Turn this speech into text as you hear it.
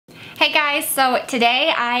Hey guys, so today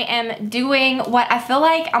I am doing what I feel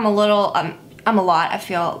like I'm I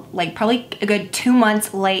feel like probably a good 2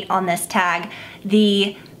 months late on this tag,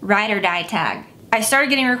 the ride or die tag. I started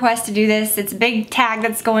getting requests to do this. It's a big tag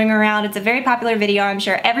that's going around. It's a very popular video. I'm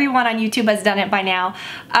sure everyone on YouTube has done it by now.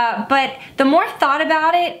 But the more I thought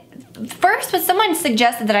about it, first when someone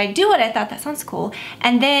suggested that I do it, I thought that sounds cool.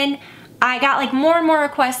 And then I got like more and more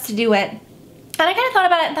requests to do it. And I kind of thought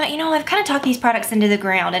about it and thought, you know, I've kind of talked these products into the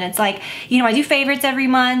ground, and it's like, you know, I do favorites every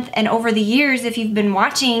month, and over the years, if you've been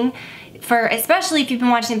watching especially if you've been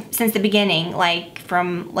watching since the beginning, like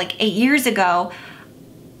from like 8 years ago,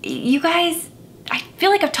 you guys, I feel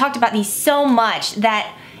like I've talked about these so much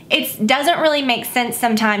that it doesn't really make sense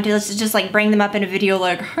sometimes to just like bring them up in a video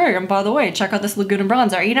like, hey, and by the way, check out this Laguna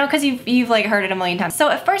bronzer, you know, because you've like heard it a million times. So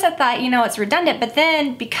at first I thought, you know, it's redundant, but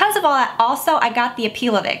then because of all that, also I got the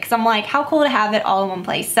appeal of it, because I'm like, how cool to have it all in one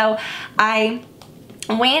place. So I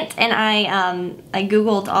went and I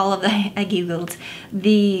googled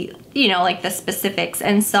the, you know, like the specifics,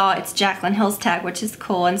 and saw it's Jaclyn Hill's tag, which is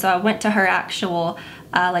cool. And so I went to her actual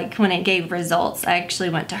like when it gave results, I actually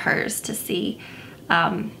went to hers to see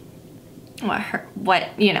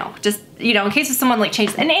what you know, just, you know, in case of someone like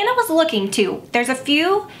changed. And Anna was looking too. There's a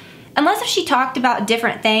few, unless if she talked about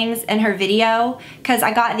different things in her video, because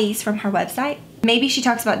I got these from her website. Maybe she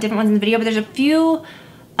talks about different ones in the video, but there's a few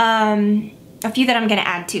that I'm gonna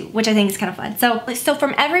add to, which I think is kind of fun. So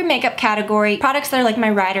from every makeup category, products that are like my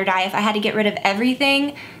ride or die, if I had to get rid of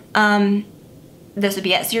everything, this would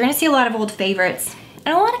be it. So you're gonna see a lot of old favorites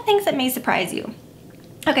and a lot of things that may surprise you.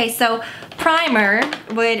 Okay, so primer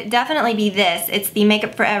would definitely be this. It's the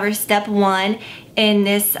Makeup Forever Step 1 in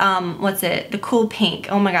this, what's it? The Cool Pink.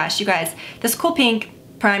 Oh my gosh, you guys. This Cool Pink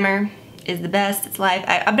primer is the best. It's live.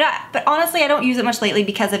 But honestly, I don't use it much lately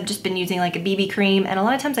because I've just been using like a BB cream, and a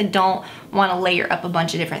lot of times I don't want to layer up a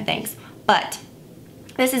bunch of different things. But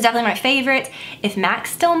this is definitely my favorite. If MAC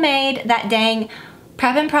still made that dang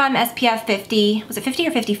Prep and Prime SPF 50, was it 50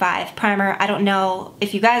 or 55 primer? I don't know.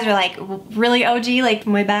 If you guys are like really OG, like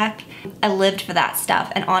from way back, I lived for that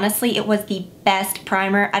stuff. And honestly, it was the best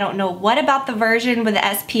primer. I don't know what about the version with the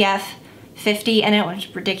SPF 50 in it, which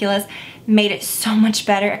is ridiculous, made it so much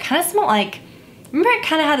better. It kind of smelled like, remember it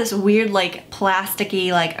kind of had this weird like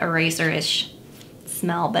plasticky, like eraser-ish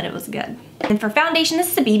smell, but it was good. And for foundation,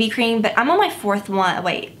 this is a BB cream, but I'm on my 4th one.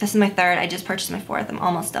 Wait, this is my 3rd. I just purchased my 4th. I'm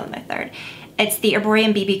almost done with my 3rd. It's the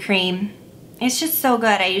Herborian BB cream. It's just so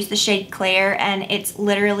good. I use the shade Claire, and it's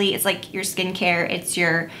literally, it's like your skincare. It's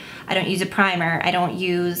your, I don't use a primer. I don't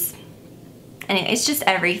use, and it's just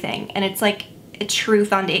everything. And it's like a true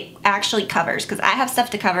foundation. It actually covers, because I have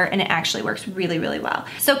stuff to cover, and it actually works really, really well.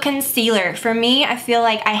 So concealer, for me, I feel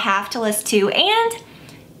like I have to list two, and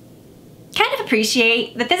kind of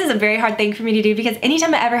appreciate that this is a very hard thing for me to do, because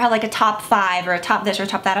anytime I ever had like a top 5 or a top this or a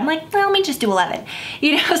top that, I'm like, well, let me just do 11,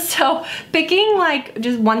 you know. So picking like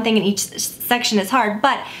just one thing in each section is hard,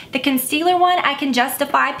 but the concealer one I can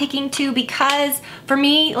justify picking 2, because for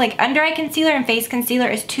me, like under eye concealer and face concealer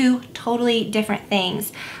is 2 totally different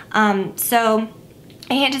things. So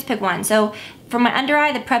I can't just pick one. So for my under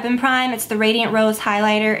eye, the Prep and Prime, it's the Radiant Rose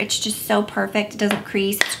highlighter. It's just so perfect. It doesn't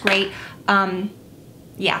crease. It's great.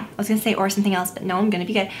 Yeah, I was gonna say or something else, but no, I'm gonna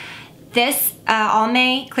be good. This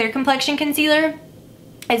Almay Clear Complexion Concealer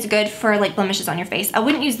is good for like blemishes on your face. I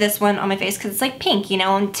wouldn't use this one on my face because it's like pink, you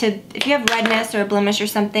know, and if you have redness or a blemish or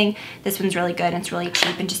something, this one's really good. And it's really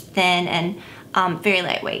cheap and just thin and very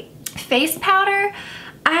lightweight. Face powder,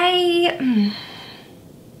 I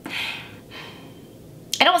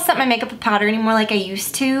don't set my makeup with powder anymore like I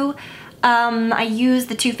used to. I use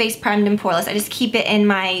the Too Faced Primed and Poreless. I just keep it in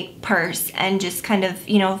my purse and just kind of,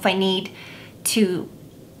 you know, if I need to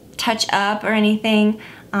touch up or anything.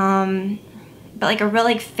 But like a real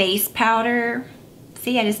like face powder,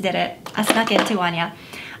 see, I just did it. I snuck into on ya.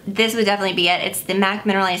 This would definitely be it. It's the MAC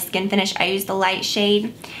Mineralized Skin Finish. I use the light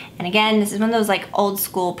shade. And again, this is one of those like old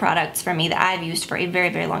school products for me that I've used for a very,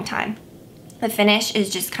 very long time. The finish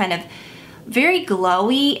is just kind of very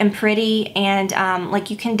glowy and pretty, and like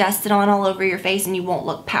you can dust it on all over your face and you won't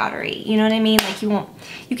look powdery, you know what I mean? Like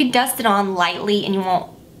you can dust it on lightly and you won't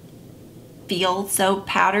feel so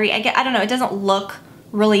powdery. I don't know, it doesn't look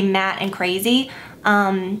really matte and crazy.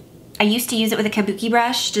 I used to use it with a kabuki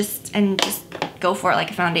brush just go for it like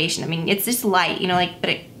a foundation. I mean, it's just light, you know, like,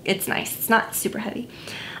 but it's nice. It's not super heavy.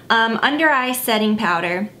 Under eye setting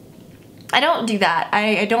powder. I don't do that.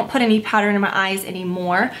 I don't put any powder in my eyes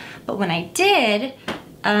anymore. But when I did,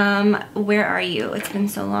 where are you? It's been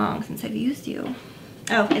so long since I've used you.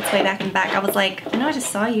 Oh, it's way back in the back. I was like, I know I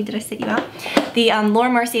just saw you. Did I sit you out? The Laura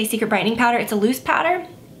Mercier Secret Brightening Powder. It's a loose powder.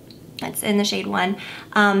 It's in the shade 1.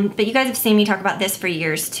 But you guys have seen me talk about this for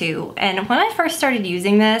years too. And when I first started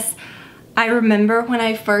using this, I remember when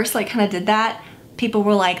I first like kind of did that, people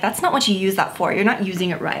were like, that's not what you use that for. You're not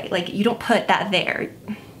using it right. Like, you don't put that there.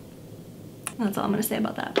 That's all I'm gonna say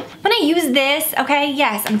about that. When I use this, okay,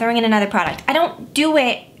 yes, I'm throwing in another product. I don't do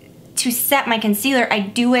it to set my concealer. I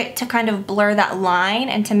do it to kind of blur that line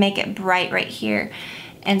and to make it bright right here.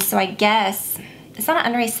 And so I guess, it's not an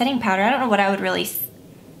under eye setting powder. I don't know what I would really,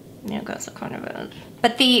 you know, go so kind of,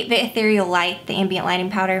 but the Ethereal Light, the ambient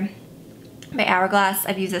lighting powder by Hourglass,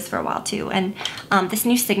 I've used this for a while too. And this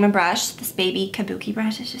new Sigma brush, this baby kabuki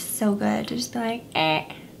brush, is just so good to just be like,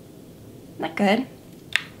 not good.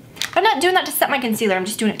 I'm not doing that to set my concealer, I'm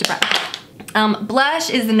just doing it to brush. Blush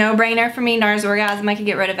is a no-brainer for me. NARS Orgasm, I could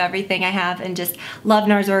get rid of everything I have and just love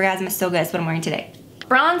NARS Orgasm. It's so good. It's what I'm wearing today.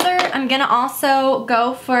 Bronzer, I'm gonna also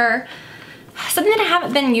go for something that I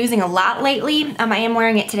haven't been using a lot lately. I am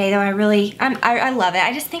wearing it today though. I love it.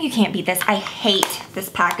 I just think you can't beat this. I hate this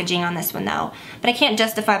packaging on this one though, but I can't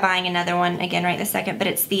justify buying another one again right this second. But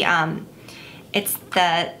it's the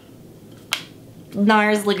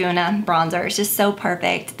NARS Laguna bronzer. It's just so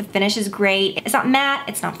perfect. The finish is great. It's not matte,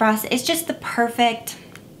 it's not frosted. It's just the perfect,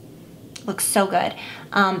 looks so good.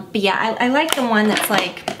 But yeah, I like the one that's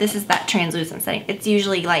like, this is that translucent setting. It's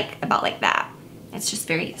usually like about like that. It's just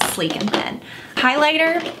very sleek and thin.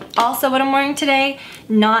 Highlighter, also what I'm wearing today,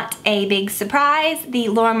 not a big surprise. The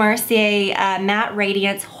Laura Mercier Matte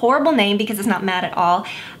Radiance, horrible name because it's not matte at all,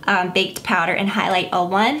 baked powder and highlight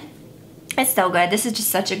 01. It's so good. This is just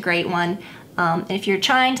such a great one. And if you're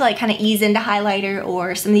trying to like kind of ease into highlighter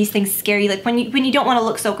or some of these things scare you, like when you don't want to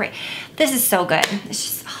look so great, this is so good. It's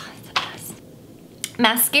just, oh, it's the best.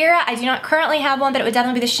 Mascara, I do not currently have one, but it would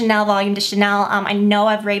definitely be the Chanel volume to Chanel. I know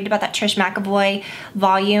I've raved about that Trish McEvoy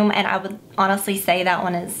volume, and I would honestly say that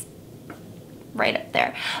one is right up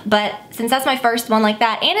there. But since that's my first one like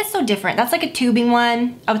that, and it's so different, that's like a tubing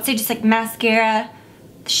one, I would say just like mascara,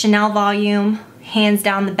 the Chanel volume, hands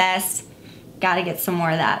down the best. Gotta get some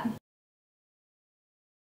more of that.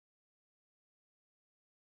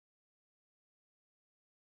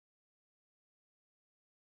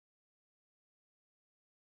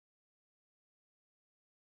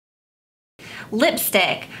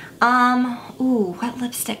 Lipstick. Ooh, what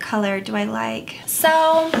lipstick color do I like?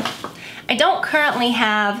 So, I don't currently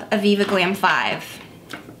have a Viva Glam 5.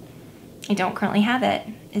 I don't currently have it.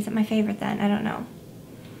 Is it my favorite then? I don't know.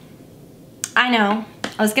 I know.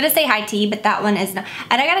 I was gonna say high tea, but that one is not.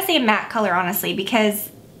 And I gotta say a matte color, honestly, because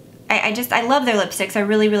I love their lipsticks. I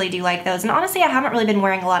really, really do like those. And honestly, I haven't really been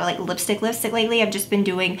wearing a lot of like lipstick lately. I've just been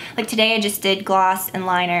doing, like today I just did gloss and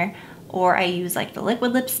liner, or I use like the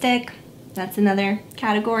liquid lipstick. That's another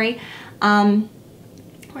category.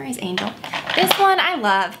 Where is Angel? This one I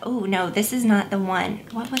love. Oh no, this is not the one.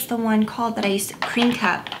 What was the one called that I used to, Cream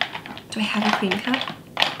Cup. Do I have a Cream Cup?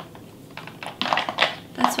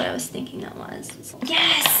 That's what I was thinking that was.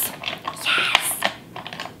 Yes! Yes!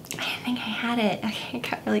 I didn't think I had it. I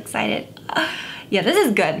got really excited. Yeah, this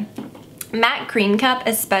is good. Matte Cream Cup,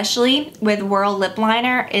 especially with Whirl Lip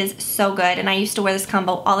Liner, is so good, and I used to wear this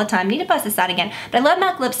combo all the time. Need to bust this out again. But I love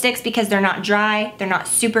MAC lipsticks because they're not dry, they're not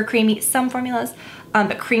super creamy, some formulas.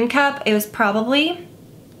 But Cream Cup, it was probably,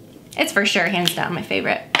 it's for sure hands down my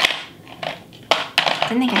favorite. I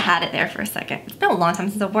didn't think I had it there for a second. It's been a long time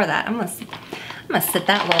since I wore that. I'm gonna sit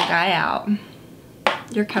that little guy out.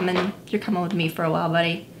 You're coming with me for a while,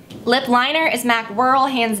 buddy. Lip liner is MAC Whirl,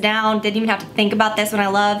 hands down. Didn't even have to think about this one. I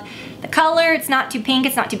love the color. It's not too pink,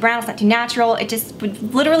 it's not too brown, it's not too natural. It just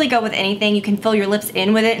would literally go with anything. You can fill your lips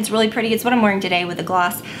in with it. It's really pretty. It's what I'm wearing today with the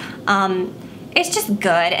gloss. It's just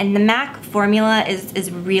good, and the MAC formula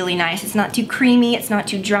is really nice. It's not too creamy, it's not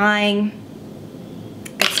too drying.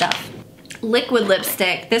 Good stuff. Liquid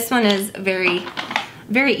lipstick. This one is very,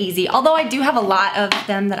 very easy. Although I do have a lot of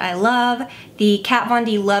them that I love. The Kat Von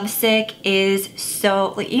D Lovesick is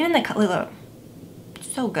so, like, even the color,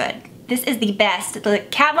 so good. This is the best. The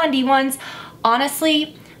Kat Von D ones,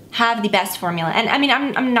 honestly, have the best formula. And I mean,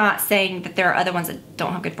 I'm not saying that there are other ones that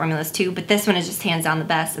don't have good formulas too, but this one is just hands down the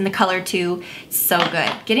best. And the color too, so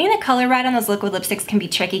good. Getting the color right on those liquid lipsticks can be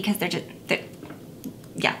tricky because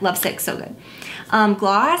yeah, Lovesick, so good.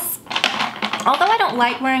 Gloss. Although I don't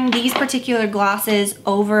like wearing these particular glosses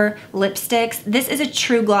over lipsticks, this is a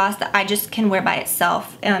true gloss that I just can wear by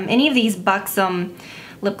itself. Any of these Buxom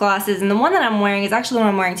lip glosses, and the one that I'm wearing is actually the one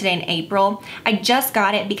I'm wearing today in April. I just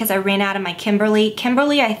got it because I ran out of my Kimberly.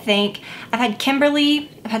 Kimberly, I think, I've had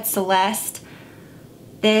Kimberly, I've had Celeste,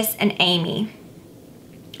 this, and Amy.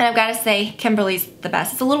 And I've got to say, Kimberly's the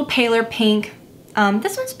best. It's a little paler pink.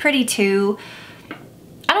 This one's pretty too.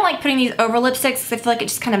 I don't like putting these over lipsticks because I feel like it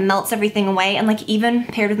just kind of melts everything away, and like even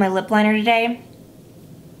paired with my lip liner today,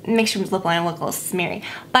 it makes your lip liner look a little smeary.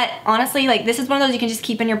 But honestly, like this is one of those you can just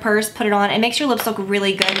keep in your purse, put it on. It makes your lips look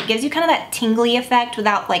really good. It gives you kind of that tingly effect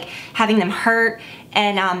without like having them hurt,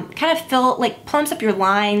 and kind of plumps up your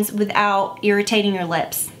lines without irritating your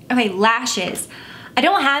lips. Okay, lashes. I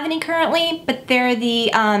don't have any currently, but they're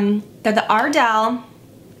the Ardell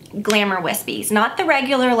Glamour Wispies, not the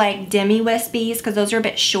regular like demi wispies, because those are a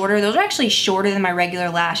bit shorter. Those are actually shorter than my regular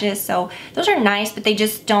lashes, so those are nice, but they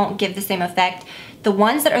just don't give the same effect. The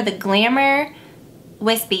ones that are the Glamour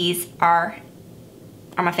Wispies are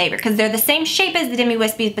my favorite because they're the same shape as the demi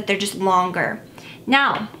wispies, but they're just longer.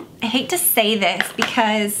 Now, I hate to say this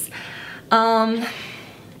because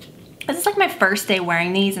this is like my first day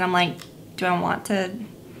wearing these, and I'm like, do I want to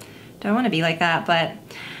be like that? But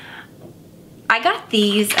I got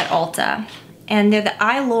these at Ulta, and they're the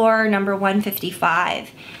Eylure number 155,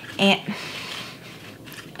 and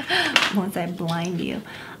once I blind you,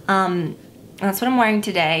 that's what I'm wearing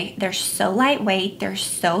today. They're so lightweight, they're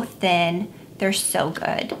so thin, they're so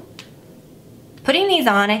good. Putting these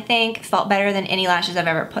on, I think, felt better than any lashes I've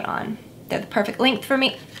ever put on. They're the perfect length for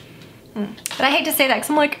me. But I hate to say that because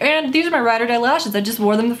I'm like, and these are my ride or die lashes. I just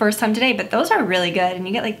wore them the first time today, but those are really good, and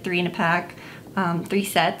you get like 3 in a pack, 3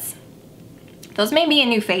 sets. Those may be a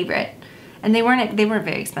new favorite, and they weren't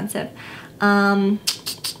very expensive. Eyeshadow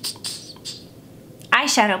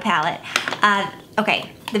palette. Okay,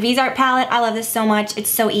 the V's-Art palette, I love this so much. It's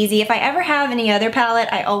so easy. If I ever have any other palette,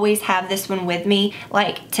 I always have this one with me,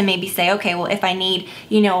 like to maybe say, okay, well, if I need,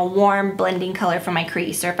 you know, a warm blending color for my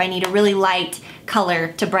crease, or if I need a really light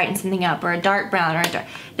color to brighten something up, or a dark brown, or a dark,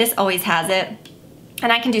 this always has it.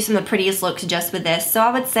 And I can do some of the prettiest looks just with this. So I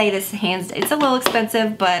would say this it's a little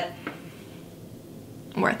expensive, but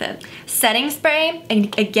worth it. Setting spray,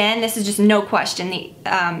 and again, this is just no question, the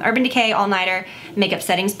Urban Decay All Nighter Makeup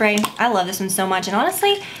Setting Spray. I love this one so much, and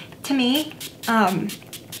honestly, to me,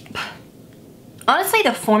 honestly,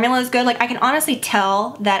 the formula is good. Like, I can honestly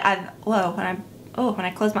tell that when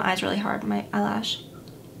I close my eyes really hard, my eyelash,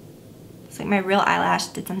 it's like my real eyelash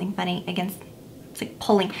did something funny against, it's like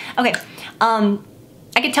pulling. Okay,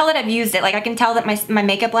 I can tell that I've used it. Like, I can tell that my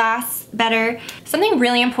makeup lasts better. Something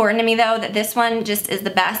really important to me, though, that this one just is the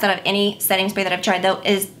best out of any setting spray that I've tried, though,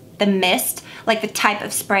 is the mist, like the type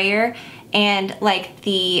of sprayer, and like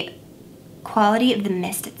the quality of the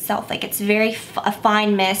mist itself. Like, it's very a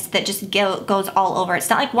fine mist that just goes all over. It's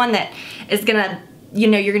not like one that is gonna, you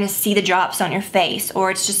know, you're gonna see the drops on your face,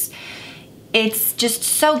 or it's just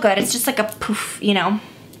so good. It's just like a poof, you know,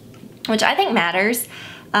 which I think matters.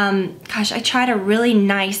 Gosh, I tried a really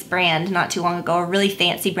nice brand not too long ago, a really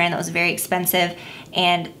fancy brand that was very expensive,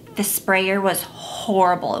 and the sprayer was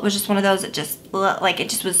horrible. It was just one of those that just, like, it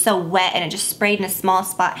just was so wet, and it just sprayed in a small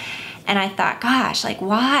spot. And I thought, gosh, like,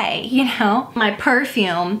 why, you know? My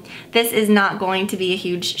perfume, this is not going to be a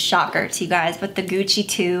huge shocker to you guys, but the Gucci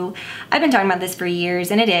 2, I've been talking about this for years,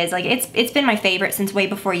 and it is, like, it's been my favorite since way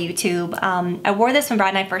before YouTube. I wore this when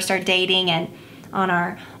Brad and I first started dating, and on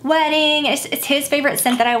our wedding. It's his favorite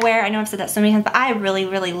scent that I wear. I know I've said that so many times, but I really,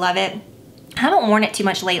 really love it. I haven't worn it too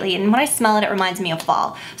much lately, and when I smell it, it reminds me of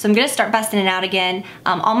fall. So I'm gonna start busting it out again.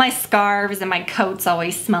 All my scarves and my coats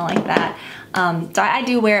always smell like that. So I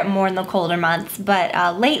do wear it more in the colder months,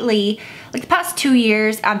 but lately, like the past 2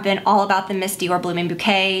 years, I've been all about the Miss Dior Blooming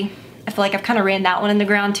Bouquet. I feel like I've kind of ran that one in the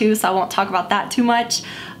ground too, so I won't talk about that too much.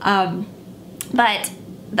 But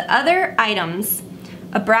the other items,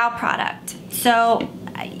 a brow product. So,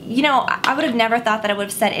 you know, I would have never thought that I would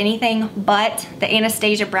have said anything but the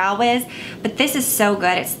Anastasia Brow Wiz, but this is so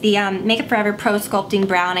good. It's the Makeup Forever Pro Sculpting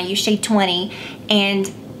Brow, and I use shade 20, and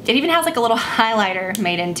it even has like a little highlighter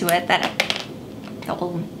made into it that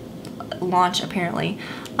will launch apparently.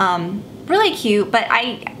 Really cute, but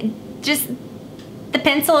the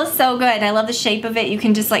pencil is so good. I love the shape of it. You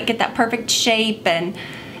can just like get that perfect shape, and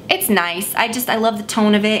it's nice. I love the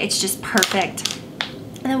tone of it. It's just perfect.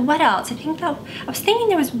 And then what else? I was thinking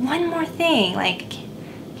there was one more thing. Like,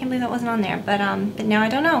 I can't believe that wasn't on there. But now I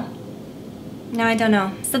don't know. Now I don't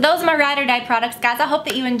know. So those are my ride or die products, guys. I hope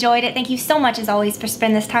that you enjoyed it. Thank you so much, as always, for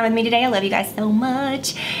spending this time with me today. I love you guys so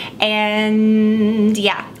much. And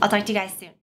yeah, I'll talk to you guys soon.